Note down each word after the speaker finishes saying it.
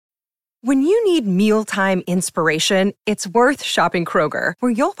When you need mealtime inspiration, it's worth shopping Kroger,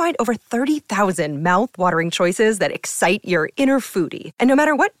 where you'll find over 30,000 mouth-watering choices that excite your inner foodie. And no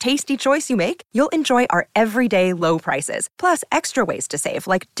matter what tasty choice you make, you'll enjoy our everyday low prices, plus extra ways to save,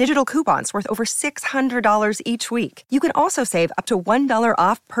 like digital coupons worth over $600 each week. You can also save up to $1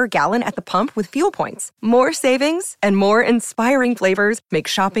 off per gallon at the pump with fuel points. More savings and more inspiring flavors make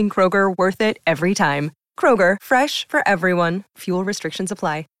shopping Kroger worth it every time. Kroger, fresh for everyone. Fuel restrictions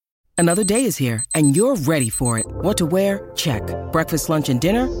apply. Another day is here, and you're ready for it. What to wear? Check. Breakfast, lunch, and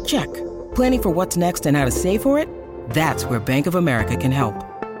dinner? Check. Planning for what's next and how to save for it? That's where Bank of America can help.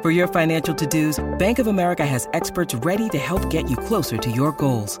 For your financial to-dos, Bank of America has experts ready to help get you closer to your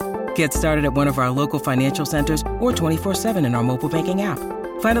goals. Get started at one of our local financial centers or 24/7 in our mobile banking app.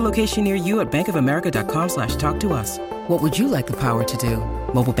 Find a location near you at bankofamerica.com/talktous. What would you like the power to do?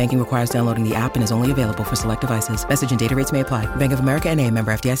 Mobile banking requires downloading the app and is only available for select devices. Message and data rates may apply. Bank of America N.A.,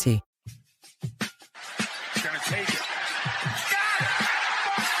 member FDIC. Gonna take it. Got it!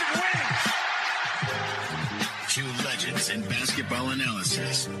 Boston wins! Two legends in basketball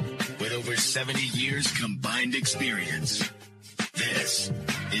analysis with over 70 years combined experience. This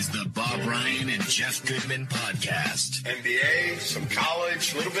is the Bob Ryan and Jeff Goodman podcast. NBA, some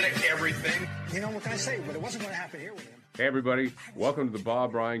college, a little bit of everything. You know, what can I say? But it wasn't going to happen here with him. Hey, everybody. Welcome to the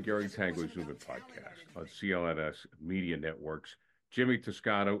Bob Ryan, Gary Tanguay Zubin podcast on CLNS Media Networks. Jimmy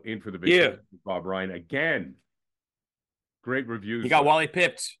Toscano in for the big Bob Ryan again. Great reviews. You got Wally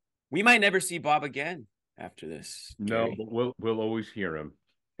pipped. We might never see Bob again after this. No, Gary. but we'll always hear him.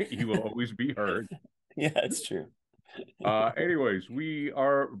 He will always be heard. Yeah, it's true. Anyways, we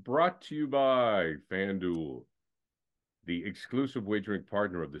are brought to you by FanDuel, the exclusive wagering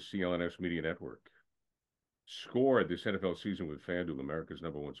partner of the CLNS Media Network. Score this NFL season with FanDuel, America's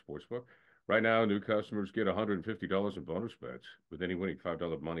 #1 sportsbook. Right now, new customers get $150 in bonus bets with any winning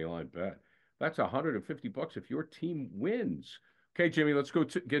 $5 money line bet. That's $150 if your team wins. Okay, Jimmy, let's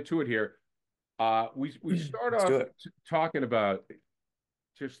get to it here. We start off talking about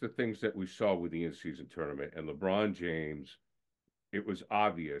just the things that we saw with the in-season tournament and LeBron James. It was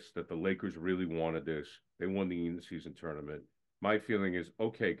obvious that the Lakers really wanted this. They won the in-season tournament. My feeling is,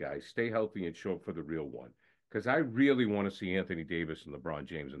 okay, guys, stay healthy and show up for the real one. Because I really want to see Anthony Davis and LeBron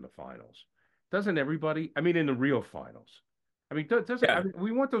James in the finals. Doesn't everybody? I mean, in the real finals. I mean,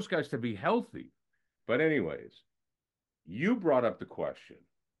 we want those guys to be healthy. But anyways, you brought up the question,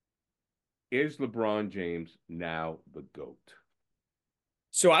 is LeBron James now the GOAT?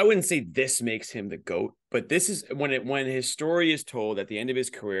 So I wouldn't say this makes him the GOAT, but this is when his story is told at the end of his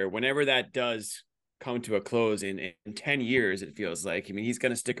career, whenever that does come to a close in 10 years, it feels like. I mean, he's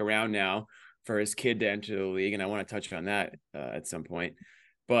going to stick around now for his kid to enter the league, and I want to touch on that at some point.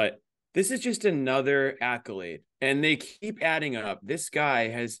 But this is just another accolade, and they keep adding up. This guy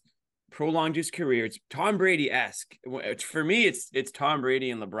has prolonged his career. It's Tom Brady-esque. For me, it's Tom Brady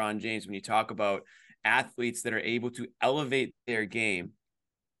and LeBron James when you talk about athletes that are able to elevate their game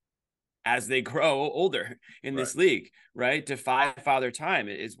as they grow older in this league, right? Defy Father Time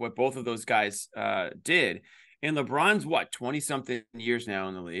is what both of those guys did. And LeBron's 20-something years now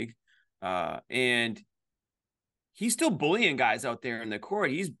in the league. And he's still bullying guys out there in the court.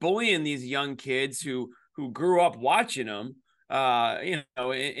 He's bullying these young kids who grew up watching him,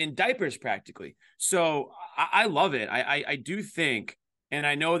 in diapers practically. So I love it. I do think, and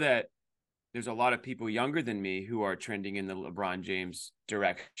I know that there's a lot of people younger than me who are trending in the LeBron James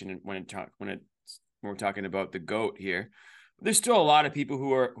direction when we're talking about the GOAT here. There's still a lot of people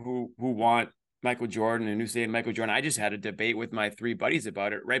who want Michael Jordan and who say Michael Jordan. I just had a debate with my three buddies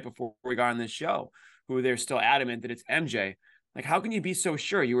about it right before we got on this show, who they're still adamant that it's MJ. Like, how can you be so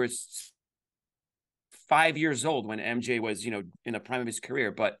sure? You were 5 years old when MJ was, in the prime of his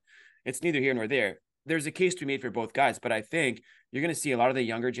career, but it's neither here nor there. There's a case to be made for both guys, but I think you're going to see a lot of the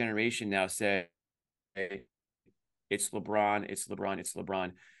younger generation now say, hey, it's LeBron, it's LeBron, it's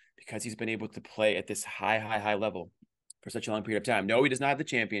LeBron, because he's been able to play at this high level for such a long period of time. No, he does not have the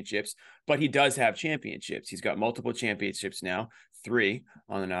championships, but he does have championships. He's got multiple championships now, 3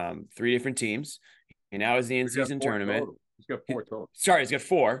 on 3 different teams. He now is the in-season tournament. Total. He's got 4 total. Sorry, he's got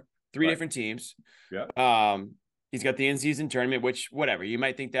 4, 3 different teams. Yeah. He's got the in-season tournament, which, whatever, you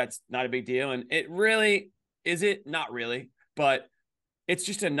might think that's not a big deal. And it really, is it? Not really. But it's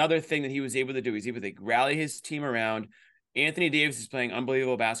just another thing that he was able to do. He's able to rally his team around. Anthony Davis is playing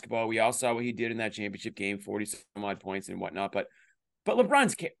unbelievable basketball. We all saw what he did in that championship game, 40-some-odd points and whatnot. But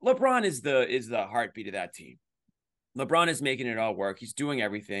LeBron is the heartbeat of that team. LeBron is making it all work. He's doing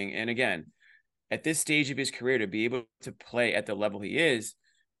everything. And again, at this stage of his career, to be able to play at the level he is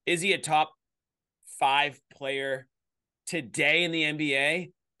he a top 5 player today in the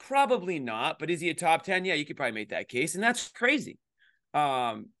NBA? Probably not, but is he a top 10? Yeah, you could probably make that case, and that's crazy.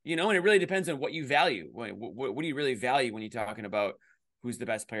 And it really depends on what you value. What do you really value when you're talking about who's the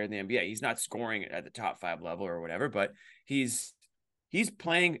best player in the NBA? He's not scoring at the top 5 level or whatever, but he's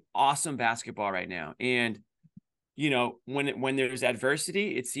playing awesome basketball right now. And when there's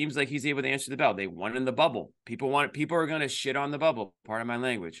adversity, it seems like he's able to answer the bell. They won in the bubble. People are going to shit on the bubble. Part of my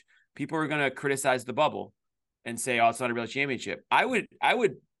language. People are going to criticize the bubble and say, "Oh, it's not a real championship." I would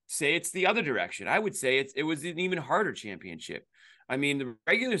say it's the other direction. I would say it was an even harder championship. I mean, the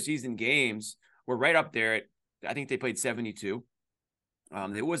regular season games were right up there. I think they played 72.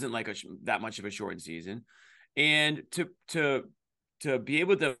 It wasn't like that much of a shortened season, and to be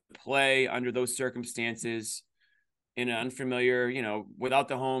able to play under those circumstances in an unfamiliar, without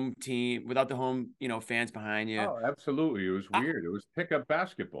the home team, without the home, fans behind you. Oh, absolutely. It was weird. It was pickup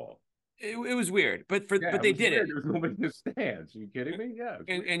basketball. It was weird, but they did it. There was nobody in the stands. Are you kidding me? Yeah.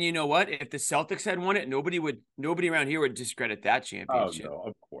 And you know what? If the Celtics had won it, nobody around here would discredit that championship. Oh, no,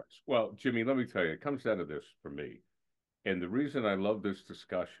 of course. Well, Jimmy, let me tell you, it comes down to this for me. And the reason I love this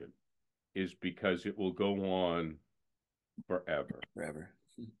discussion is because it will go on forever. Forever.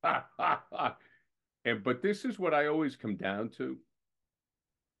 But this is what I always come down to,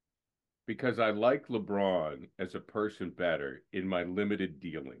 because I like LeBron as a person better in my limited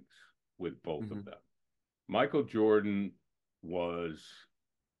dealings with both of them. Michael Jordan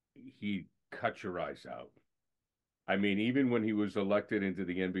he cut your eyes out. I mean, even when he was elected into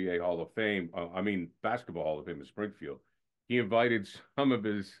the NBA Hall of Fame, Basketball Hall of Fame in Springfield, he invited some of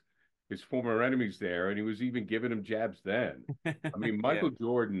his former enemies there, and he was even giving them jabs then. I mean, Michael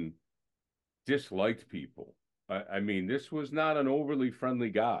Jordan disliked people. This was not an overly friendly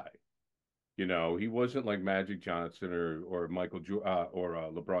guy. He wasn't like Magic Johnson or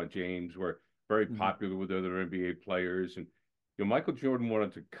LeBron James, were very popular with other NBA players. And Michael Jordan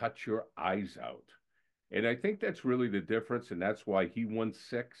wanted to cut your eyes out. And I think that's really the difference, and that's why he won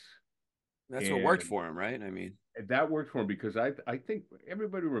 6. That's what worked for him, right? I mean, that worked for him because I think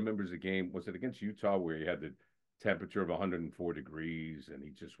everybody remembers the game. Was it against Utah where he had the temperature of 104 degrees and he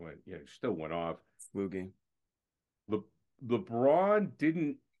just went, still went off. Flu game. LeBron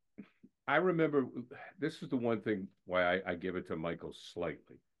didn't. I remember, this is the one thing why I give it to Michael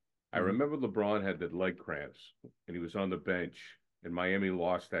slightly. I remember LeBron had the leg cramps and he was on the bench, and Miami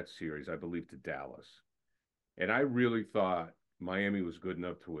lost that series, I believe, to Dallas. And I really thought Miami was good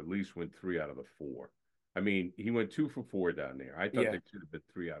enough to at least win 3 out of the 4. I mean, he went 2 for 4 down there. I thought they should have been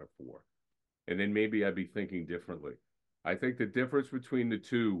 3 out of 4. And then maybe I'd be thinking differently. I think the difference between the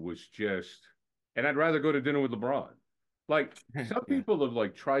two was just, and I'd rather go to dinner with LeBron. Like, some people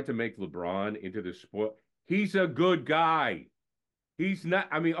have tried to make LeBron into the sport. He's a good guy. He's not.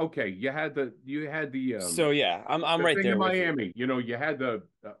 I mean, okay, you had the. So yeah, I'm right there in with Miami. You had the.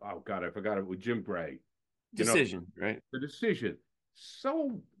 Oh God, I forgot it with Jim Gray. Decision, right? The decision.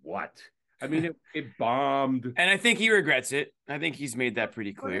 So what? I mean, it bombed. And I think he regrets it. I think he's made that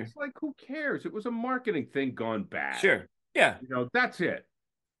pretty clear. But it's like, who cares? It was a marketing thing gone bad. Sure. Yeah. That's it.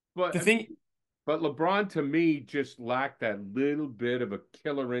 But But LeBron, to me, just lacked that little bit of a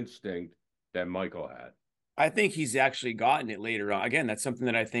killer instinct that Michael had. I think he's actually gotten it later on. Again, that's something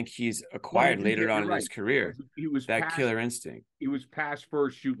that I think he's acquired later on in his career. He was that killer instinct. He was pass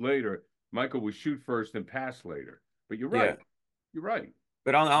first, shoot later. Michael was shoot first and pass later. But you're right. Yeah. You're right.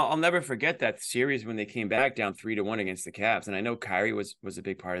 But I'll never forget that series when they came back down 3-1 against the Cavs. And I know Kyrie was a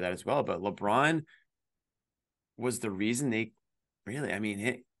big part of that as well. But LeBron was the reason they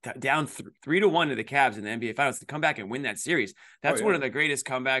really, down 3-1 to the Cavs in the NBA Finals to come back and win that series. That's one of the greatest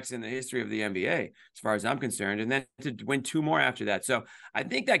comebacks in the history of the NBA, as far as I'm concerned. And then to win 2 more after that. So I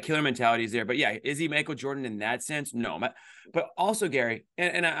think that killer mentality is there. But yeah, is he Michael Jordan in that sense? No. But also, Gary,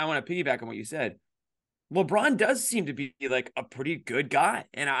 and I want to piggyback on what you said. LeBron does seem to be like a pretty good guy.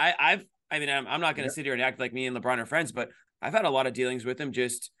 And I'm not going to sit here and act like me and LeBron are friends, but I've had a lot of dealings with him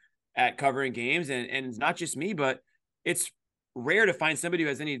just at covering games. And it's not just me, but it's rare to find somebody who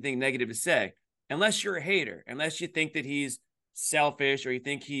has anything negative to say, unless you're a hater, unless you think that he's selfish or you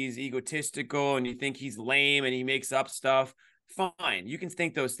think he's egotistical and you think he's lame and he makes up stuff. Fine. You can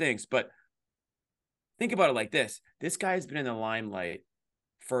think those things, but think about it like this. This guy's been in the limelight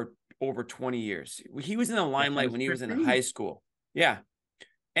for over 20 years. He was in the limelight when he was in high school. Yeah.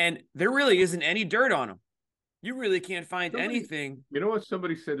 And there really isn't any dirt on him. You really can't find anything. You know what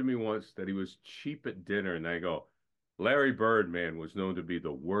somebody said to me once? That he was cheap at dinner, and I go, Larry Bird, man, was known to be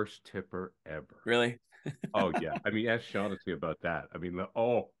the worst tipper ever. Really? Oh, yeah. Ask Shaughnessy about that. That's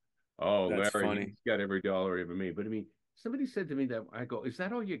Larry, funny. He's got every dollar he ever made. But somebody said to me that, I go, is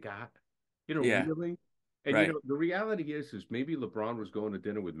that all you got? Really? And Right. the reality is maybe LeBron was going to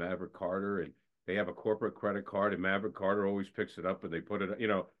dinner with Maverick Carter, and they have a corporate credit card, and Maverick Carter always picks it up, and they put it.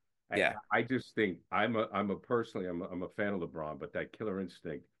 I, Yeah. I just think I'm a fan of LeBron, but that killer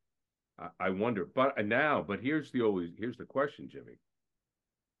instinct, I wonder. But here's the question, Jimmy.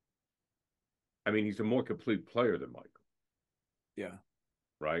 I mean, he's a more complete player than Michael, Yeah.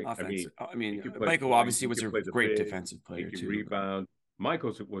 right? I mean, Offensive. I he mean, can play Michael point, obviously he was can a play the great big, defensive he player can too. rebound.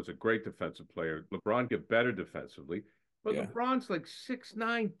 Michael was a great defensive player. LeBron get better defensively, but Yeah. LeBron's like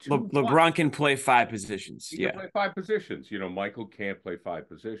 6'9", 2 LeBron can play 5 positions. He can Yeah. play five positions. Michael can't play five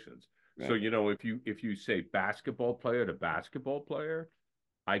positions. So, Right. if you say basketball player to basketball player,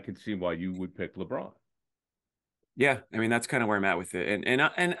 I can see why you would pick LeBron. Yeah, I mean that's kind of where I'm at with it,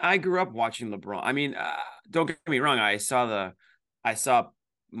 and I grew up watching LeBron. I mean, don't get me wrong, I saw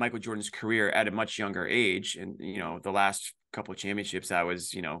Michael Jordan's career at a much younger age, and the last couple of championships, I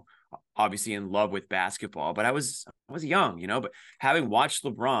was obviously in love with basketball, but I was young, But having watched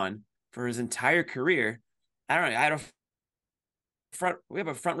LeBron for his entire career, I don't know, we have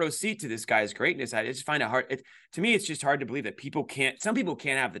a front row seat to this guy's greatness. I just find it hard. To me, it's just hard to believe that some people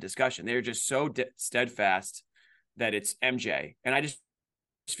can't have the discussion. They're just so steadfast that it's MJ, and I just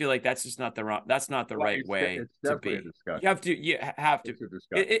feel like that's just not the Well, right way it's to definitely a be. discussion. You have to. It's a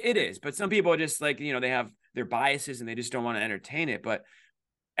discussion. It is, but some people are just like they have their biases and they just don't want to entertain it. But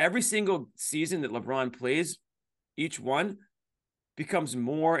every single season that LeBron plays, each one becomes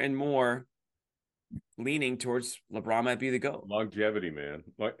more and more leaning towards LeBron might be the GOAT. Longevity, man.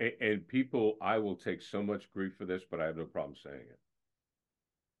 And people, I will take so much grief for this, but I have no problem saying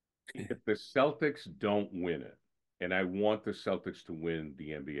it. If the Celtics don't win it, and I want the Celtics to win the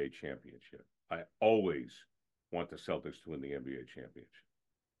NBA championship, I always want the Celtics to win the NBA championship.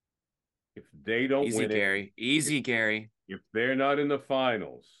 If they don't win Gary. Easy, Gary. If they're not in the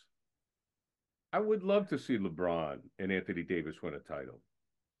finals, I would love to see LeBron and Anthony Davis win a title.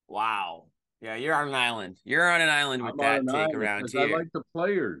 Wow. Yeah, you're on an island. You're on an island with that take around here. I like the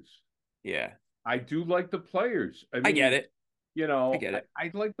players. Yeah. I do like the players. I get it. I get it.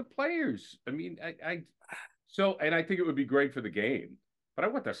 I like the players. I mean, and I think it would be great for the game. But I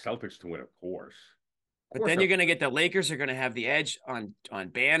want the Celtics to win, of course. But then you're going to get the Lakers are going to have the edge on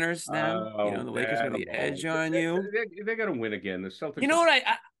banners now. The Lakers have the edge on you. They're going to win again. The Celtics. You know what?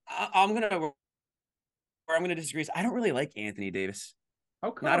 I'm going to disagree. I don't really like Anthony Davis. How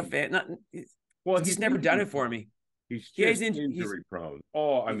come? Not a fan. He's just never done it for me. He's just injury prone.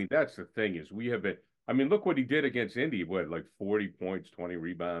 Oh, I mean, that's the thing is we have been. I mean, look what he did against Indy. What, like 40 points, 20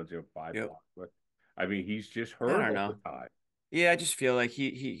 rebounds, 5 blocks. But I mean, he's just hurt all the time. Yeah, I just feel like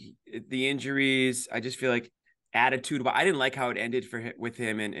the injuries. I just feel like attitude. But I didn't like how it ended with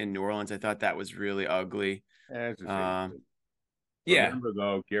him in New Orleans. I thought that was really ugly. Remember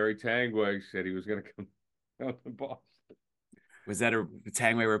though, Gary Tanguay said he was going to come out to Boston. Was that a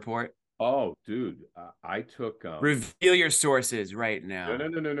Tanguay report? Oh, dude, I took. Reveal your sources right now.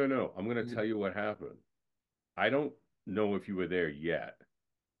 No. I'm going to tell you what happened. I don't know if you were there yet,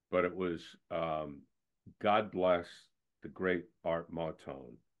 but it was God bless the great Art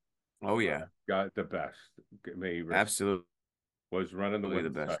Martone. Oh yeah, got the best. Absolutely, was running the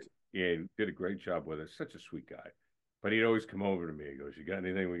best. Site. Yeah, he did a great job with it. Such a sweet guy. But he'd always come over to me. He goes, "You got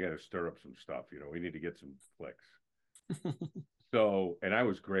anything? We got to stir up some stuff. We need to get some clicks." So, and I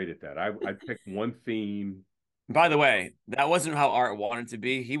was great at that. I picked one theme. By the way, that wasn't how Art wanted to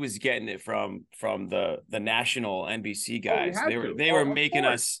be. He was getting it from the national NBC guys. They were making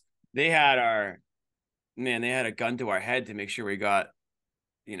us. They had a gun to our head to make sure we got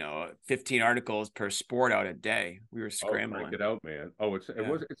 15 articles per sport out a day. We were scrambling. Crank it out, man.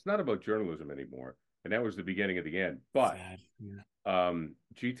 It's not about journalism anymore, and that was the beginning of the end. But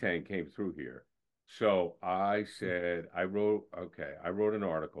G-Tang came through here. So I said, I wrote an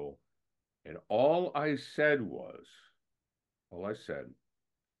article, and all I said was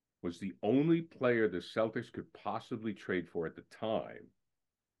the only player the Celtics could possibly trade for at the time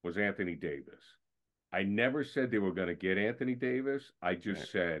was Anthony Davis. I never said they were going to get Anthony Davis. I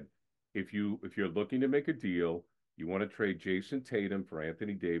just said, if you're looking to make a deal, you want to trade Jason Tatum for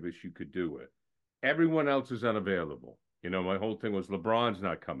Anthony Davis, you could do it. Everyone else is unavailable. My whole thing was LeBron's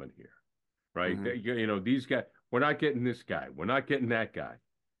not coming here. Right. Mm-hmm. These guys, we're not getting this guy. We're not getting that guy.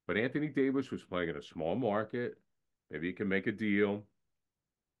 But Anthony Davis was playing in a small market. Maybe he can make a deal.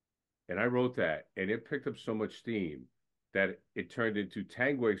 And I wrote that, and it picked up so much steam that it turned into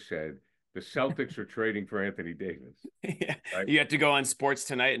Tanguay said the Celtics are trading for Anthony Davis. Yeah. Right? You had to go on Sports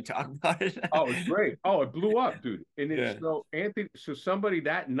Tonight and talk about it. Oh, it's great. Oh, it blew up, dude. And so somebody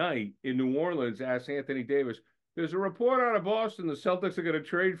that night in New Orleans asked Anthony Davis, there's a report out of Boston. The Celtics are going to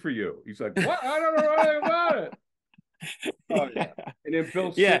trade for you. He's like, what? I don't know anything about it. Oh, yeah. And then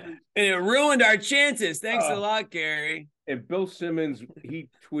Bill Simmons. And it ruined our chances. Thanks a lot, Gary. And Bill Simmons, he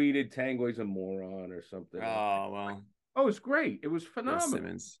tweeted Tanguay's a moron or something. Oh, well. Oh, it was great. It was phenomenal. Bill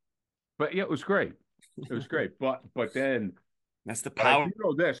Simmons. But yeah, it was great. It was great. But then that's the power. I do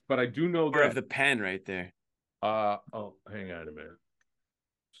know this, but I do know that of the pen right there. Oh, hang on a minute.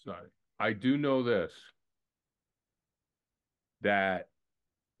 Sorry. I do know this. That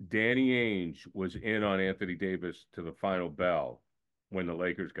Danny Ainge was in on Anthony Davis to the final bell when the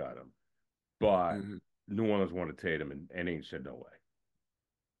Lakers got him. But New Orleans wanted Tatum, and Ainge said no way.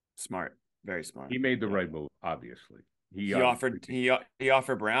 Smart. Very smart. He made the right move, obviously. He offered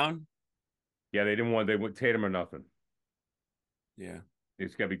Brown? Yeah, they didn't want Tatum or nothing. Yeah.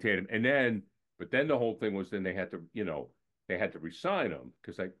 It's gotta be Tatum. But then the whole thing was then they had to, they had to re-sign him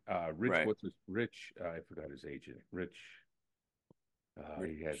because Rich, I forgot his agent. Rich,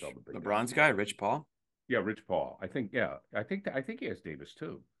 he has all the big LeBron's guy, Rich Paul? Yeah, Rich Paul. I think he has Davis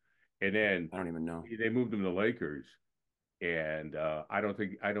too. And then I don't even know. They moved him to the Lakers. And another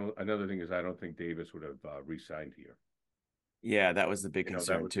thing is I don't think Davis would have re-signed here. Yeah, that was the big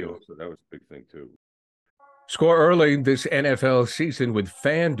concern too. So that was a big thing too. Score early this NFL season with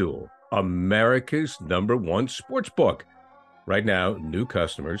FanDuel, America's #1 sports book. Right now, new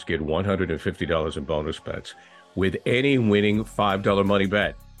customers get $150 in bonus bets with any winning $5 money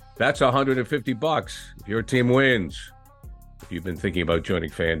bet. That's $150 if your team wins. If you've been thinking about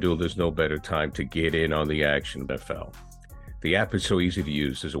joining FanDuel, there's no better time to get in on the action, NFL. The app is so easy to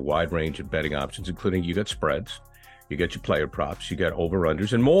use. There's a wide range of betting options, including you got spreads, you get your player props, you got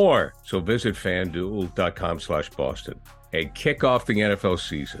over-unders, and more. So visit FanDuel.com/Boston and kick off the NFL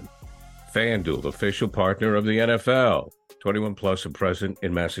season. FanDuel, official partner of the NFL. 21 plus and present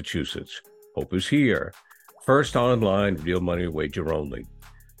in Massachusetts. Hope is here. First online real money wager only.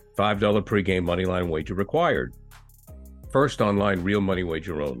 $5 pregame moneyline wager required. First online real money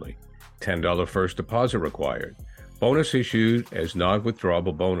wager only. $10 first deposit required. Bonus issued as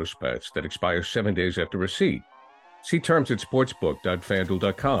non-withdrawable bonus bets that expire 7 days after receipt. See terms at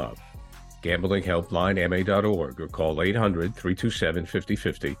sportsbook.fanduel.com. Gambling helpline ma.org or call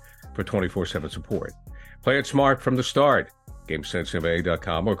 800-327-5050 for 24/7 support. Play it smart from the start.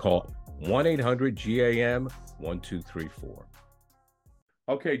 GameSenseMA.com or call 1-800-GAM-1234.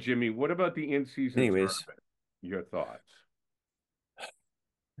 Okay, Jimmy, what about the in-season tournament? Your thoughts? I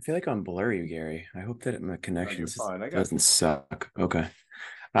feel like I'm blurry, Gary. I hope that my connection doesn't you. suck. Okay.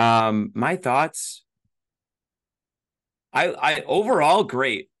 My thoughts. I overall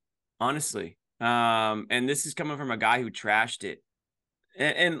great, honestly. And this is coming from a guy who trashed it.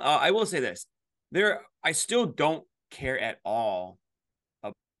 And I will say this: I still don't care at all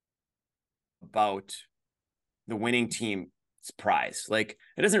about the winning team's prize. Like,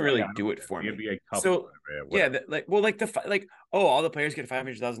 it doesn't really do it for me. So yeah, all the players get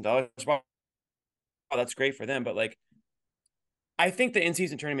 $500,000. Wow, that's great for them. But like, I think the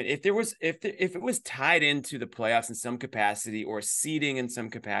in-season tournament, if it was tied into the playoffs in some capacity, or seeding in some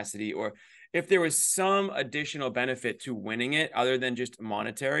capacity, or if there was some additional benefit to winning it other than just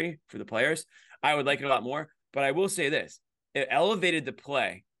monetary for the players, I would like it a lot more. But I will say this: it elevated the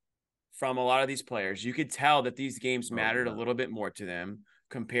play from a lot of these players. You could tell that these games mattered a little bit more to them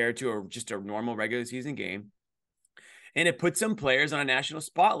compared to just a normal regular season game. And it put some players on a national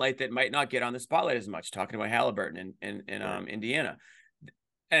spotlight that might not get on the spotlight as much, talking about Halliburton in Indiana.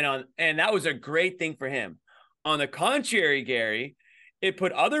 And that was a great thing for him. On the contrary, Gary, it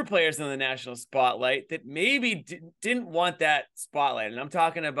put other players on the national spotlight that maybe didn't want that spotlight. And I'm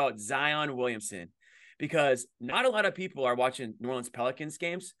talking about Zion Williamson, because not a lot of people are watching New Orleans Pelicans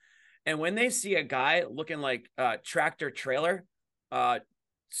games. And when they see a guy looking like a tractor trailer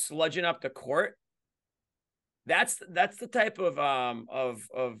sludging up the court, that's the type of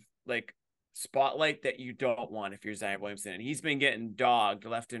like spotlight that you don't want if you're Zion Williamson. And he's been getting dogged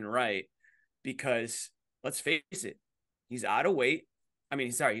left and right because, let's face it, he's out of weight.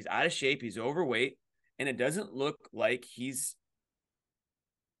 He's out of shape. He's overweight, and it doesn't look like he's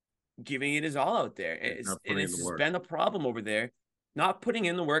giving it his all out there. It's been the problem over there. Not putting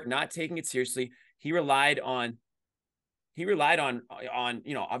in the work, not taking it seriously. He relied on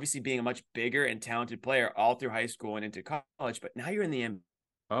obviously being a much bigger and talented player all through high school and into college. But now you're in the NBA.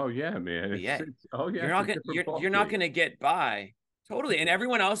 Oh yeah, man. You're not gonna get by. Totally. And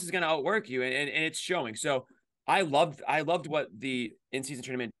everyone else is gonna outwork you, and it's showing. So I loved what the in-season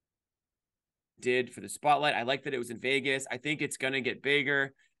tournament did for the spotlight. I like that it was in Vegas. I think it's gonna get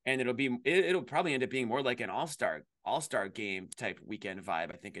bigger. and it'll probably end up being more like an all-star game type weekend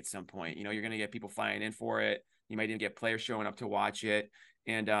vibe. I think at some point, you're going to get people flying in for it. You might even get players showing up to watch it,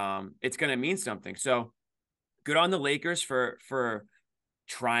 and it's going to mean something. So good on the Lakers for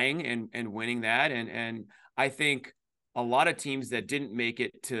trying and winning that. And I think a lot of teams that didn't make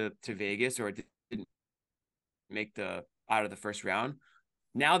it to Vegas or didn't make out of the first round,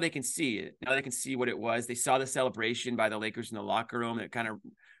 now they can see it. Now they can see what it was. They saw the celebration by the Lakers in the locker room that kind of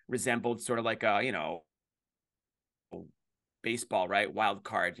resembled sort of like baseball, right? Wild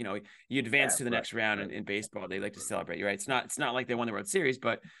card. You advance to the next round in baseball. They like to celebrate you, right? It's not like they won the World Series,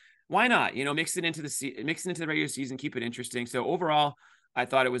 but why not? Mix it into the regular season, keep it interesting. So overall, I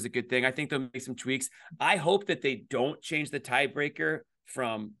thought it was a good thing. I think they'll make some tweaks. I hope that they don't change the tiebreaker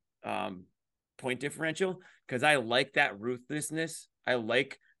from point differential, because I like that ruthlessness. I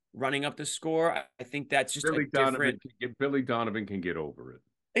like running up the score. I think that's just Billy Donovan can get over it.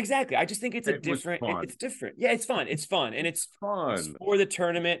 Exactly. I just think it's different. It's different. Yeah, it's fun. It's fun. And it's fun. It's for the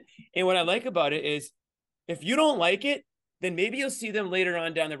tournament. And what I like about it is if you don't like it, then maybe you'll see them later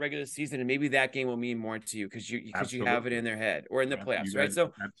on down the regular season, and maybe that game will mean more to you because you have it in their head or in the playoffs, right?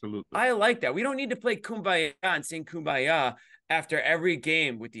 So absolutely, I like that. We don't need to play Kumbaya and sing Kumbaya after every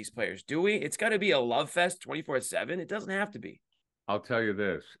game with these players, do we? It's got to be a love fest 24/7. It doesn't have to be. I'll tell you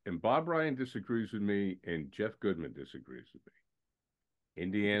this, and Bob Ryan disagrees with me, and Jeff Goodman disagrees with me.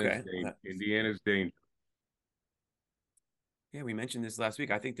 Indiana's dangerous. Yeah, we mentioned this last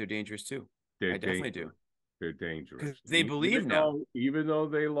week. I think they're dangerous too. I definitely do. They're dangerous. They believe now. Even though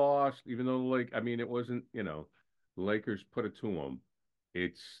they lost, it wasn't, the Lakers put it to them.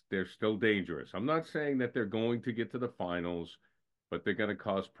 They're still dangerous. I'm not saying that they're going to get to the finals, but they're going to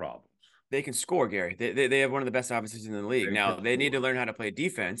cause problems. They can score, Gary. They have one of the best offenses in the league. Now, they need to learn how to play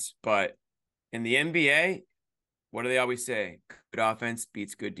defense, but in the NBA, what do they always say? Good offense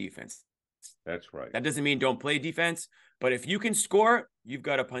beats good defense. That's right. That doesn't mean don't play defense, but if you can score, you've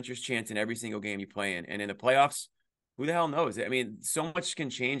got a puncher's chance in every single game you play in. And in the playoffs, who the hell knows? I mean, so much can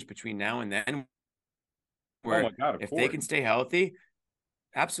change between now and then. Where if they can stay healthy,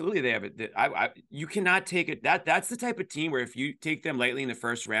 absolutely they have it. You cannot take it. That's the type of team where if you take them lightly in the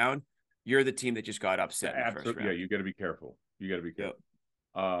first round, you're the team that just got upset. In the first round. Yeah, you got to be careful.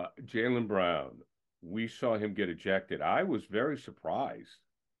 Jaylen Brown, we saw him get ejected. I was very surprised.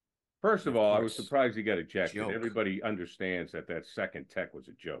 First of all, I was surprised he got ejected. Everybody understands that second tech was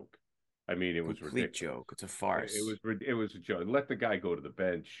a joke. I mean, it was a ridiculous joke. It's a farce. It was a joke. Let the guy go to the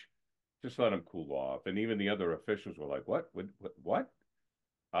bench. Just let him cool off. And even the other officials were like, "What?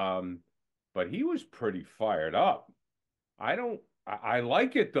 But he was pretty fired up. I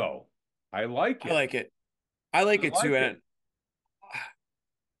like it though. I like it. I like it too. And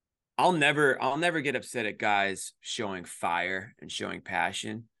I'll never get upset at guys showing fire and showing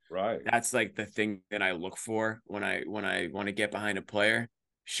passion. Right. That's like the thing that I look for when I want to get behind a player.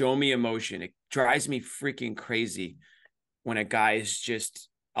 Show me emotion. It drives me freaking crazy when a guy is just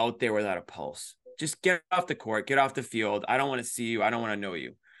out there without a pulse. Just get off the court, get off the field. I don't want to see you. I don't want to know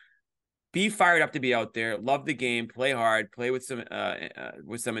you. Be fired up to be out there. Love the game. Play hard. Play with some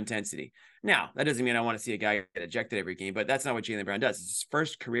intensity. Now, that doesn't mean I want to see a guy get ejected every game, but that's not what Jaylen Brown does. It's his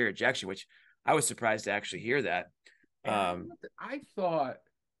first career ejection, which I was surprised to actually hear that. I thought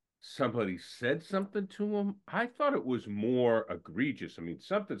somebody said something to him. I thought it was more egregious. I mean,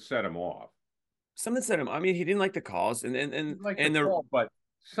 something set him off. I mean, he didn't like the calls, but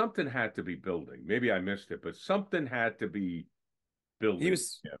something had to be building. Maybe I missed it, but something had to be building. He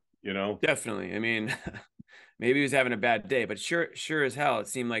was, definitely. I mean, maybe he was having a bad day, but sure as hell, it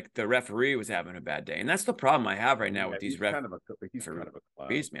seemed like the referee was having a bad day, and that's the problem I have right now with these referees. He's kind of a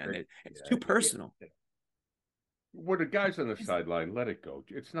clown, man. It's too personal. Where the guys on the sideline, let it go.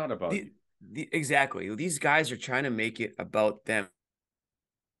 It's not about you. Exactly. These guys are trying to make it about them.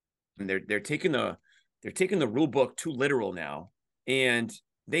 And they're taking the rule book too literal now. And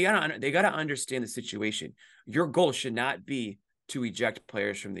they gotta understand the situation. Your goal should not be to eject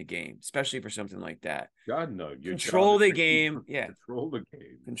players from the game, especially for something like that. God no. Control the game. Yeah. Control the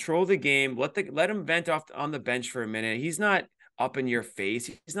game. Control the game. Let him vent off on the bench for a minute. He's not up in your face.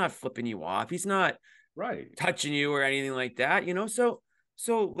 He's not flipping you off. He's not touching you or anything like that,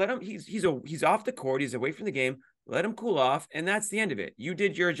 so let him, he's off the court, he's away from the game, let him cool off, and that's the end of it. You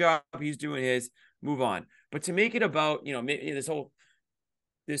did your job, he's doing his, move on. But to make it about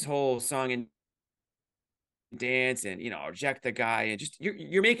this whole song and dance and reject the guy and just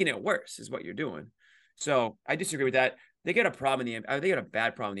you're making it worse is what you're doing. So I disagree with that. They got a problem they got a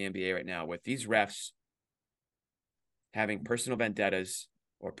bad problem in the NBA right now with these refs having personal vendettas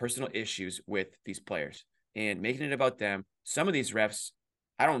or personal issues with these players and making it about them. Some of these refs,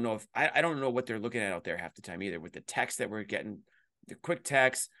 I don't know if I don't know what they're looking at out there half the time either with the text that we're getting, the quick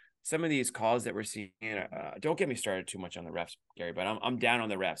text, some of these calls that we're seeing. Don't get me started too much on the refs, Gary, but I'm down on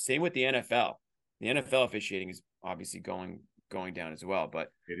the refs. Same with the NFL. The NFL officiating is obviously going down as well,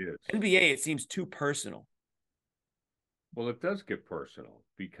 but It is. NBA, it seems too personal. Well, it does get personal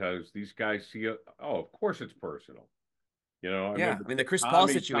because these guys see it. Oh, of course it's personal. I remember the Chris Paul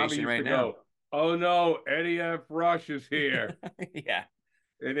Tommy situation used right to now. go, "Oh no, Eddie F. Rush is here." Yeah.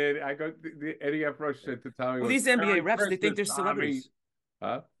 And then I go, the Eddie F. Rush said to Tommy, Well, these NBA "Merry refs, they think Christmas, they're Tommy." celebrities.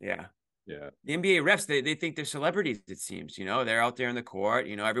 Huh? Yeah. Yeah. The NBA refs, they think they're celebrities, it seems. They're out there in the court.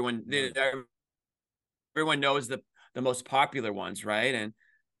 Everyone knows the most popular ones, right?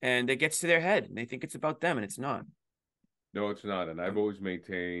 And it gets to their head and they think it's about them, and it's not. No, it's not. And I've always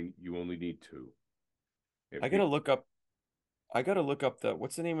maintained you only need two. I gotta look up the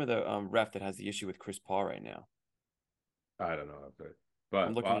what's the name of the ref that has the issue with Chris Paul right now? I don't know. But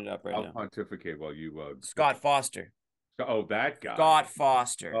I'm looking it up right I'll now. pontificate while you Scott Foster. Oh, that guy. Scott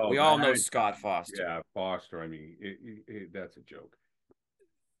Foster. Oh, we all know Scott Foster. Yeah, Foster. I mean, that's a joke.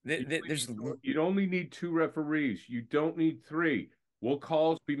 There's You'd only need two referees. You don't need three. Will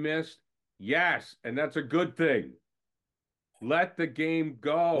calls be missed? Yes, and that's a good thing. Let the game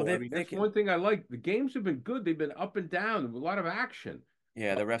go. Well, that's one thing I like. The games have been good. They've been up and down, a lot of action.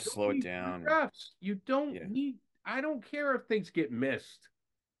 Yeah, the refs slow it down. Refs. You don't need. I don't care if things get missed.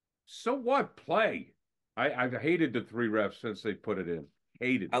 So what? Play. I've hated the three refs since they put it in.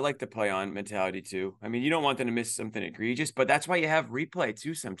 Hated. I like the play on mentality too. I mean, you don't want them to miss something egregious, but that's why you have replay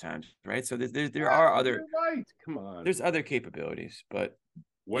too sometimes, right? So there are other. Right. Come on. There's other capabilities, but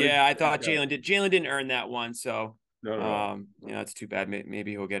I thought Jaylen didn't earn that one, so. No. It's too bad.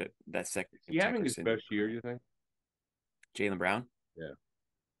 Maybe he'll get it that second. Is he having his best year, you think? Jaylen Brown?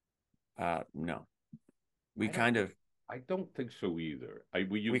 Yeah. No. I don't think so either.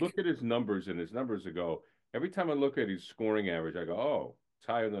 You look at his numbers ago, every time I look at his scoring average, I go, oh, it's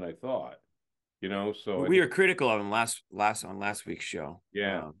higher than I thought. So we were critical of him last week's show.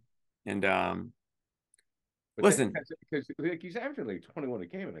 Yeah. Listen, because he's averaging like 21 a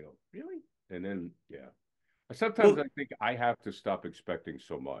game, and I go, really? And then sometimes I think I have to stop expecting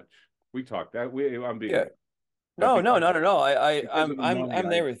so much. We talked that I'm being no. I'm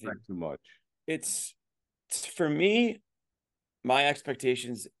there with you. Too much. It's for me, my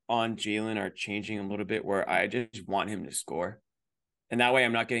expectations on Jaylen are changing a little bit, where I just want him to score, and that way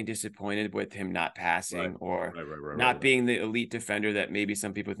I'm not getting disappointed with him not passing or not being the elite defender that maybe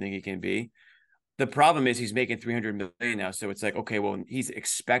some people think he can be. The problem is he's making $300 million now, so it's like, okay, well, he's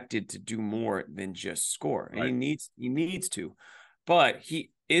expected to do more than just score, and he needs to. But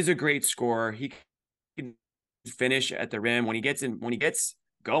he is a great scorer. He can finish at the rim when he gets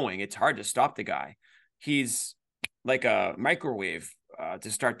going. It's hard to stop the guy. He's like a microwave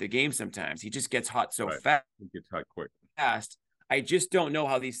to start the game. Sometimes he just gets hot so fast. He gets hot quick. Fast. I just don't know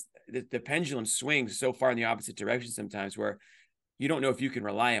how the pendulum swings so far in the opposite direction sometimes, where you don't know if you can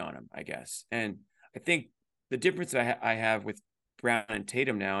rely on him, I guess. And I think the difference I have with Brown and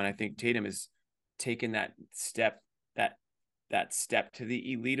Tatum now, and I think Tatum has taken that step to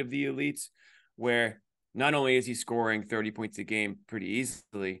the elite of the elites, where not only is he scoring 30 points a game pretty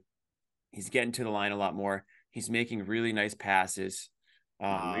easily, he's getting to the line a lot more. He's making really nice passes.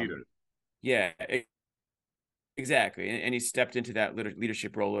 Yeah, exactly. And he stepped into that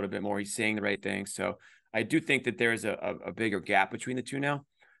leadership role a little bit more. He's saying the right thing. So I do think that there's a bigger gap between the two now.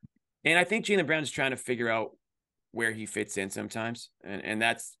 And I think Jaylen Brown is trying to figure out where he fits in sometimes. And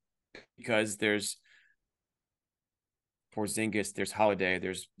that's because there's Porzingis, there's Holiday,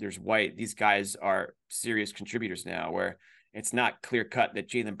 there's White. These guys are serious contributors now, where it's not clear cut that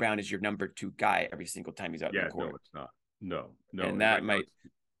Jaylen Brown is your number 2 guy every single time he's out in the court. No, it's not. No. And that might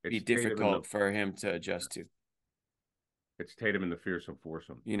be difficult for him to adjust to. It's Tatum and the fearsome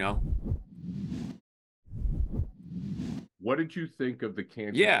foursome. What did you think of the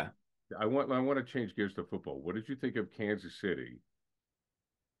Kansas? Yeah. I want to change gears to football. What did you think of Kansas City?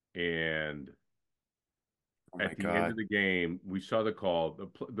 And at the end of the game, we saw the call.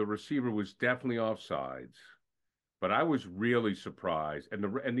 The receiver was definitely offsides, but I was really surprised, and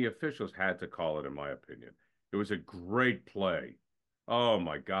the officials had to call it, in my opinion. It was a great play. Oh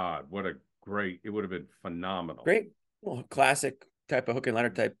my God, it would have been phenomenal. Great, well, classic type of hook and ladder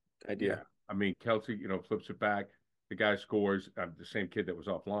type idea. Yeah. I mean, Kelsey, flips it back. The guy scores. The same kid that was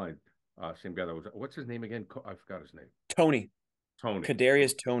offline. Same guy that was. What's his name again? I forgot his name. Tony.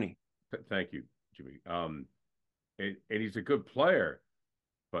 Kadarius Toney. Thank you, Jimmy. And he's a good player,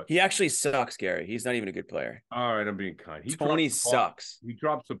 but he actually sucks, Gary. He's not even a good player. All right, I'm being kind. Tony sucks. He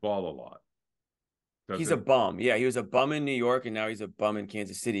drops the ball a lot. He's a bum. Yeah, he was a bum in New York, and now he's a bum in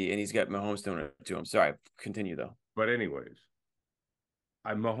Kansas City, and he's got Mahomes doing it to him. Sorry, continue though. But anyways,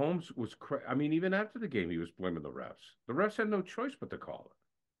 Mahomes was I mean, even after the game, he was blaming the refs. The refs had no choice but to call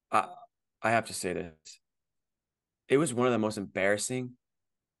it. I have to say this. It was one of the most embarrassing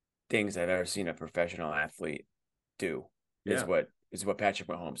things I've ever seen a professional athlete do. Is what Patrick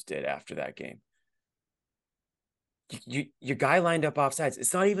Mahomes did after that game. Your guy lined up offsides.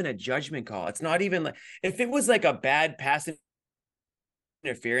 It's not even a judgment call. It's not even like, if it was like a bad pass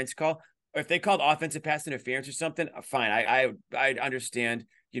interference call, or if they called offensive pass interference or something, fine. I'd understand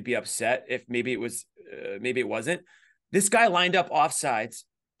you'd be upset if maybe it was, maybe it wasn't. This guy lined up offsides.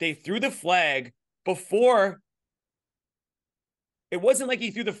 They threw the flag before. It wasn't like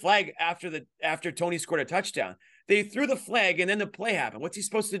he threw the flag after Tony scored a touchdown. They threw the flag and then the play happened. What's he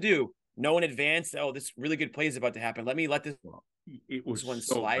supposed to do? Know in advance, oh, this really good play is about to happen. Let this it was one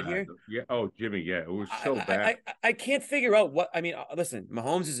so slide bad. here. Yeah. Oh, Jimmy. Yeah, it was so bad. I can't figure out what, I mean, listen,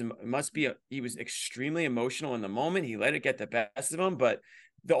 Mahomes he was extremely emotional in the moment. He let it get the best of him, but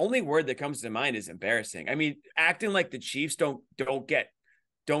the only word that comes to mind is embarrassing. I mean, acting like the Chiefs don't get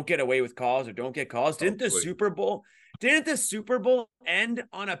away with calls or don't get calls. Didn't the Super Bowl end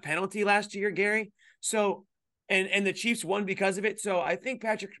on a penalty last year, Gary? So, and the Chiefs won because of it. So I think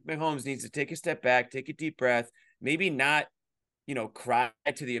Patrick Mahomes needs to take a step back, take a deep breath, maybe not, cry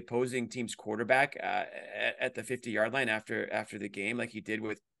to the opposing team's quarterback at the 50-yard line after the game, like he did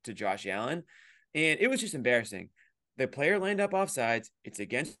to Josh Allen. And it was just embarrassing. The player lined up offsides. It's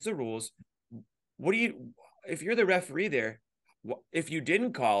against the rules. If you're the referee there, if you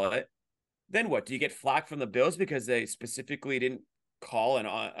didn't call it, then what? Do you get flack from the Bills because they specifically didn't call an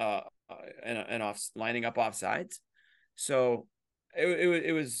off lining up offsides? So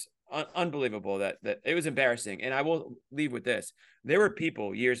it was unbelievable that it was embarrassing. And I will leave with this: there were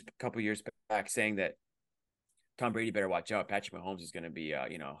people a couple years back saying that Tom Brady better watch out. Patrick Mahomes is going to be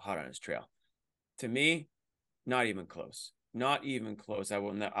hot on his trail. To me, not even close. Not even close. I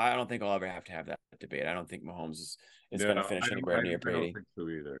don't think I'll ever have to have that debate. I don't think Mahomes is going to finish anywhere near Brady. I don't think so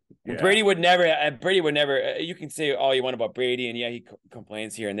either. Yeah. Brady would never. You can say all you want about Brady, and yeah, he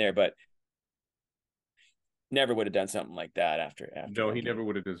complains here and there, but never would have done something like that after. No, he never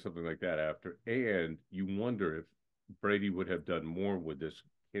would have done something like that after. And you wonder if Brady would have done more with this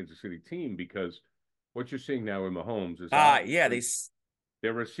Kansas City team, because what you're seeing now in Mahomes is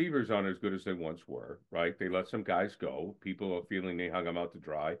their receivers aren't as good as they once were, right? They let some guys go. People are feeling they hung them out to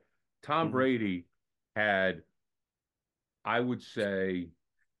dry. Tom Brady had, I would say,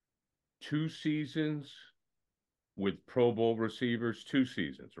 2 seasons with Pro Bowl receivers, 2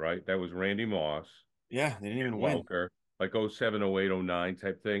 seasons, right? That was Randy Moss. Yeah, they didn't even win. Like 07, 08, 09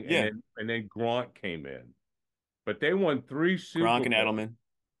 type thing. Yeah. And then Gronk came in. But they won 3 Super Bowls. Gronk and Edelman.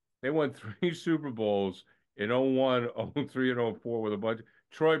 They won 3 Super Bowls in 01, 03, and 04 with a bunch.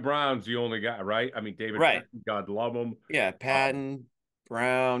 Troy Brown's the only guy, right? I mean, David, right. Patton, God love him. Yeah, Patton,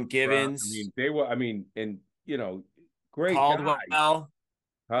 Brown, Givens. Great Caldwell. guys.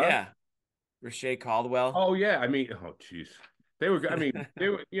 Huh? Yeah. Rashay Caldwell. Oh, yeah. I mean, oh, jeez. They were, they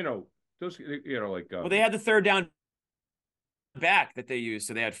were, those, well, they had the third down back that they used.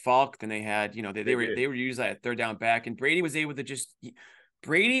 So they had Falk, then they had, they were used at third down back, and Brady was able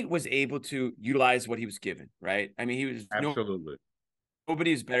to utilize what he was given, right? I mean, he was absolutely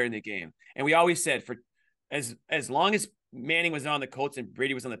nobody was better in the game. And we always said, for as long as Manning was on the Colts and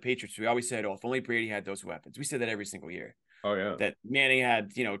Brady was on the Patriots, we always said, oh, if only Brady had those weapons. We said that every single year. Oh, yeah. That Manning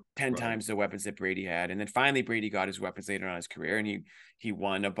had, 10 times the weapons that Brady had. And then finally Brady got his weapons later on in his career, and he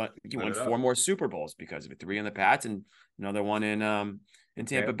won 4 more Super Bowls because of it. 3 on the Pats and another one in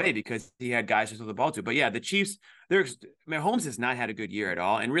Tampa Bay, because he had guys to throw the ball to. But yeah, the Chiefs, Mahomes has not had a good year at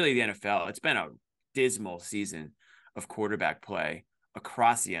all. And really the NFL, it's been a dismal season of quarterback play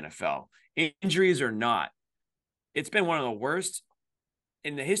across the NFL. Injuries or not, it's been one of the worst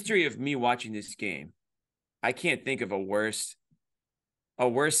in the history of me watching this game. I can't think of a worse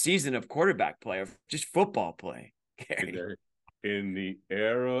season of quarterback play, of just football play. In the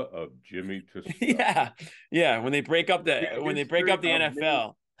era of Jimmy Toscano. Yeah. When they break up the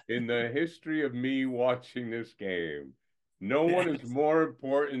NFL. In the history of me watching this game, no one is more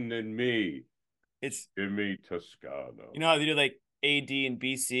important than me. It's Jimmy Toscano. You know how they do like AD and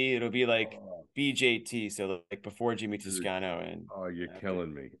BC? It'll be like BJT, so like before Jimmy Toscano. And you're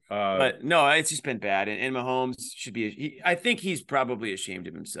killing me. But no, it's just been bad. And Mahomes should be. I think he's probably ashamed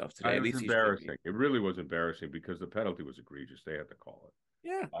of himself today. At least embarrassing. It really was embarrassing because the penalty was egregious. They had to call it.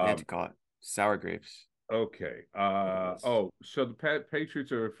 Yeah, they had to call it sour grapes. Okay. So the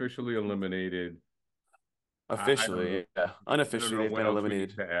Patriots are officially eliminated. I don't know. Officially, yeah. I don't Unofficially, know they've what been else we need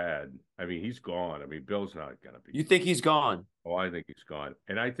eliminated. to add. I mean, he's gone. I mean, Bill's not going to be. You think he's gone? Oh, I think he's gone.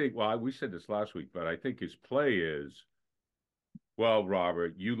 And I think, well, we said this last week, but I think his play is, well,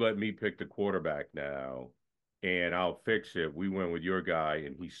 Robert, you let me pick the quarterback now, and I'll fix it. We went with your guy,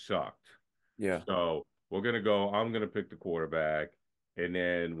 and he sucked. Yeah. So we're going to go, I'm going to pick the quarterback, and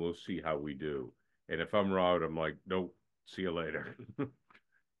then we'll see how we do. And if I'm Robert, I'm like, nope, see you later.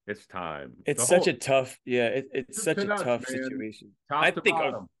 It's time. It's The such whole a tough, yeah, it's soup such to a nuts, tough man. situation. Top to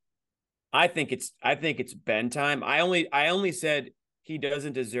bottom. I think it's Ben time. I only said he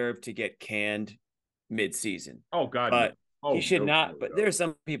doesn't deserve to get canned mid-season. Oh God, no. But he Oh should no, not. no, But no. there are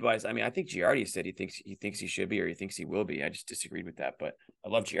some people I mean, I think Giardi said he thinks he should be, or he thinks he will be. I just disagreed with that. But I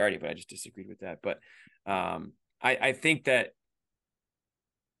love Giardi, but I just disagreed with that. But I think that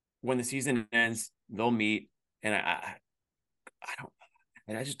when the season ends, they'll meet, and I don't,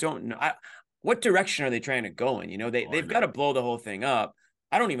 and I just don't know. What direction are they trying to go in? You know, they've got to blow the whole thing up.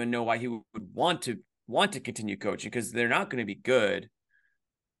 I don't even know why he would want to continue coaching, because they're not going to be good.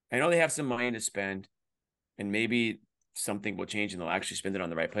 I know they have some money to spend, and maybe something will change and they'll actually spend it on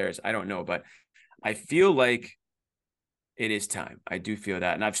the right players. I don't know, but I feel like it is time. I do feel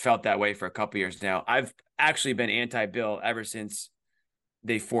that, and I've felt that way for a couple years now. I've actually been anti-Bill ever since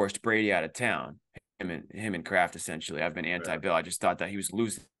they forced Brady out of town. Him and Kraft, essentially. I've been anti-Bill. I just thought that he was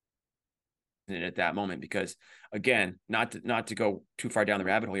losing it at that moment, because, again, not to go too far down the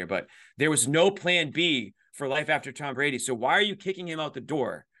rabbit hole here, but there was no plan B for life after Tom Brady. So why are you kicking him out the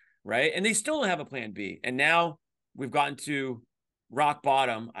door, right? And they still don't have a plan B. And now we've gotten to rock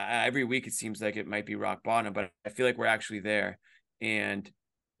bottom. Every week it seems like it might be rock bottom, but I feel like we're actually there. And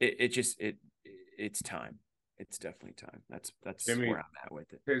it's time. It's definitely time. That's where I'm at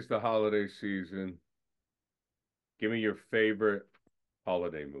with it. Here's the holiday season. Give me your favorite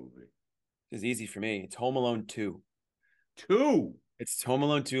holiday movie. It's easy for me. It's Home Alone 2. 2. It's Home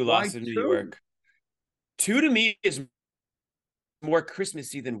Alone 2, Why Lost in New 2? York. 2 to me is more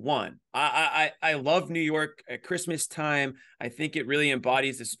Christmassy than 1. I love New York at Christmas time. I think it really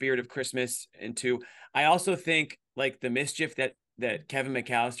embodies the spirit of Christmas in 2. I also think, like, the mischief that Kevin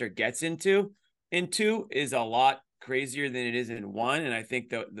McAllister gets into in 2 is a lot crazier than it is in 1. And I think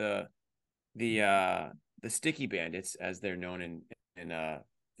the Sticky Bandits, as they're known in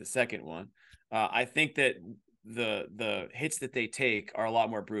the second one, I think that the hits that they take are a lot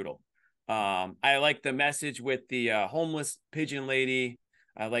more brutal. I like the message with the homeless pigeon lady.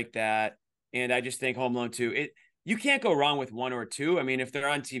 I like that. And I just think Home Alone 2, you can't go wrong with 1 or 2. I mean, if they're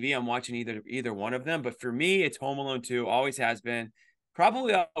on TV, I'm watching either one of them. But for me, it's Home Alone 2, always has been,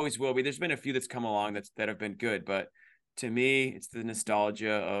 probably always will be. There's been a few that's come along that have been good, but to me, it's the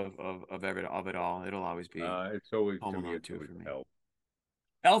nostalgia of it all. It'll always be It's always Home to me. Alone It's 2 always for me.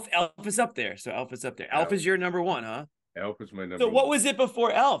 Elf. Elf is up there. So Elf is up there. Elf is your number 1, huh? Elf is my number. So one. what was it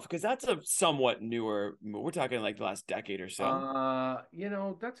before Elf? Because that's a somewhat newer. We're talking like the last decade or so.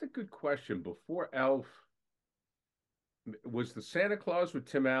 That's a good question. Before Elf, was the Santa Claus with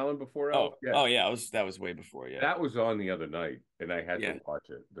Tim Allen before Elf? Oh yeah, that was way before. Yeah, That was on the other night, and I had to watch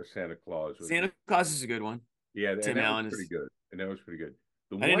it. The Santa Claus. Santa Claus is a good one. Yeah, Tim Allen was pretty good. And that was pretty good.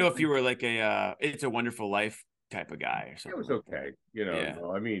 I didn't know if you were like a It's a Wonderful Life type of guy or something. It was okay, Yeah.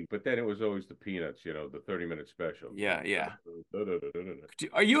 I mean, but then it was always the Peanuts, the 30-minute special. Yeah.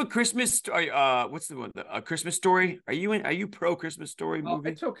 Are you a Christmas? What's the one? A Christmas Story? Are you pro Christmas Story movie?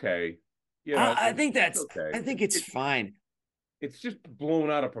 It's okay. I think that's okay. I think it's fine. It's just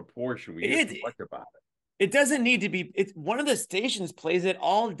blown out of proportion. We hear too much about it. It doesn't need to be. It's one of the stations plays it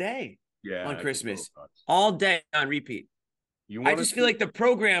all day. Yeah, on Christmas, all day on repeat. I just feel like the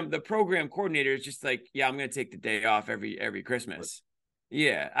program coordinator is just like, yeah, I'm going to take the day off every Christmas.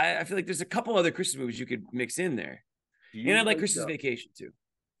 Yeah, I feel like there's a couple other Christmas movies you could mix in there. And I like Christmas Vacation too.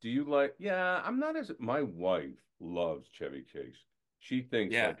 Do you like? Yeah, I'm not as. My wife loves Chevy Chase. She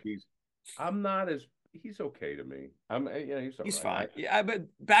thinks like I'm not as. He's okay to me. He's fine. Yeah, but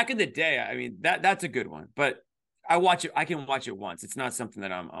back in the day, I mean that's a good one. But I watch it. I can watch it once. It's not something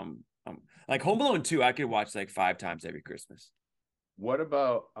that I'm like Home Alone 2. I could watch like 5 times every Christmas. What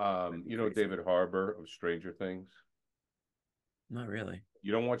about David Harbour of Stranger Things? Not really.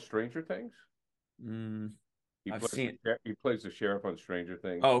 You don't watch Stranger Things? I've seen it. He plays the sheriff on Stranger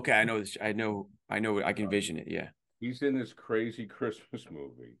Things. Oh, okay. I know this. I know. I can vision it. Yeah. He's in this crazy Christmas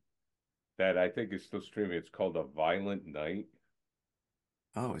movie that I think is still streaming. It's called A Violent Night.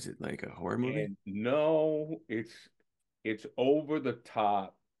 Oh, is it like a horror movie? And no, it's over the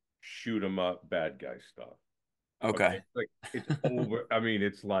top, shoot 'em up, bad guy stuff. Okay. It's over. I mean,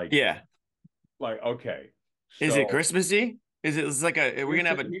 it's like yeah. Like, okay. Is it Christmassy? Is it? It's like a. We're gonna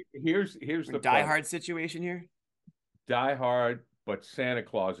have a here's the Die Hard situation here. Die Hard, but Santa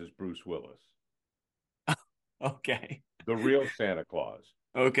Claus is Bruce Willis. Okay. The real Santa Claus.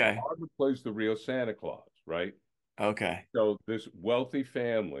 Okay. Harvard plays the real Santa Claus, right? Okay. So this wealthy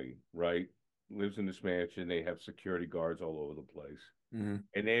family, right, lives in this mansion. They have security guards all over the place. Mm-hmm.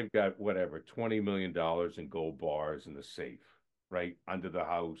 And they've got whatever, $20 million in gold bars in the safe, right? Under the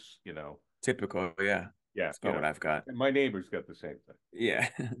house, Typical, yeah. Yeah. That's about what I've got. And my neighbor's got the same thing. Yeah.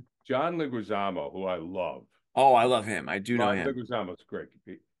 John Leguizamo, who I love. Oh, I love him. I do know him. Leguizamo's great.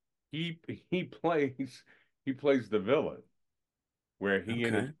 He plays the villain, where he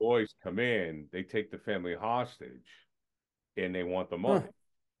and his boys come in, they take the family hostage, and they want the money. Huh.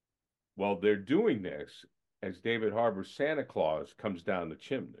 Well, they're doing this as David Harbour's Santa Claus comes down the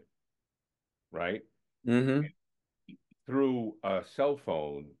chimney, right? Mm-hmm. Through a cell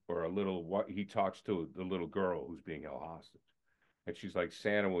phone or he talks to the little girl who's being held hostage. And she's like,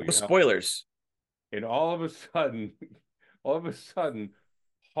 Santa, will you help? Spoilers. And all of a sudden,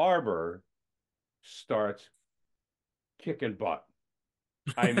 Harbour starts kicking butt.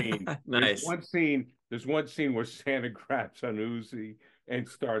 I mean, nice. There's one scene where Santa grabs an Uzi and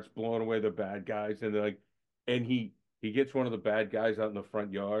starts blowing away the bad guys, and he gets one of the bad guys out in the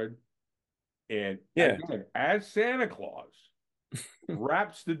front yard, and again, as Santa Claus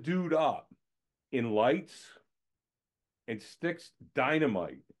wraps the dude up in lights and sticks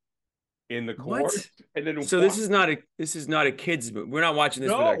dynamite in the cord. And then this is not a kids movie. We're not watching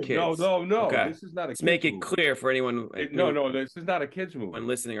this with our kids. No. Okay. This is not a Let's kids make it movie. Clear for anyone. This is not a kids movie. When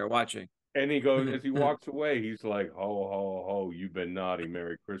listening or watching. And he goes, as he walks away, he's like, ho, ho, ho, you've been naughty.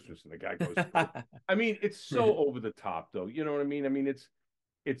 Merry Christmas. And the guy goes, I mean, it's so over the top, though. You know what I mean? I mean, it's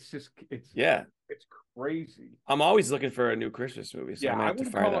crazy. I'm always looking for a new Christmas movie. So I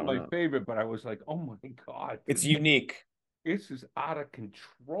wouldn't call it my favorite, but I was like, oh my God. It's unique. This is out of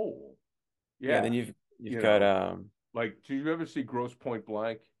control. Yeah. Then you've got like, did you ever see Grosse Pointe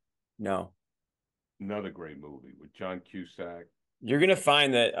Blank? No. Another great movie with John Cusack. You're gonna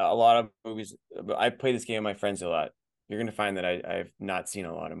find that a lot of movies. I play this game with my friends a lot. You're gonna find that I've not seen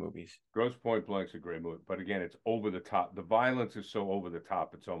a lot of movies. Grosse Pointe Blank's a great movie, but again, it's over the top. The violence is so over the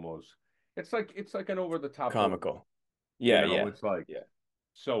top. It's like an over the top comical. Movie. Yeah, It's like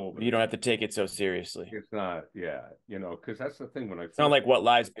so over. You don't have to take it so seriously. It's not, because that's the thing when it's not like What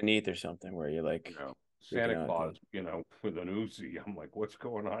Lies Beneath or something where you're like Santa Claus, with an Uzi. I'm like, what's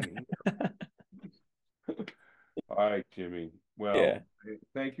going on here? All right, Jimmy. Well,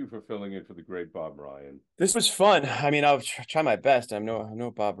 thank you for filling in for the great Bob Ryan. This was fun. I mean, I'll try my best. I'm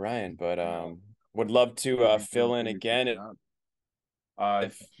no Bob Ryan, but would love to fill in again.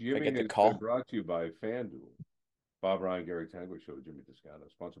 If Jimmy I get the call. Brought to you by FanDuel. Bob Ryan, Gary Tango Show, Jimmy Toscano,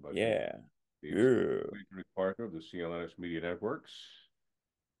 sponsored by the partner of the CLNS Media Networks.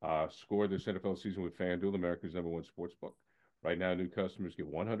 Scored this NFL season with FanDuel, America's #1 sportsbook. Right now, new customers get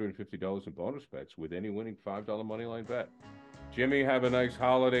 $150 in bonus bets with any winning $5 moneyline bet. Jimmy, have a nice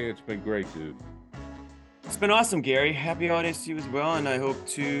holiday. It's been great, dude. It's been awesome, Gary. Happy holidays to you as well, and I hope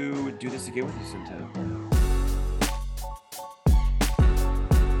to do this again with you sometime.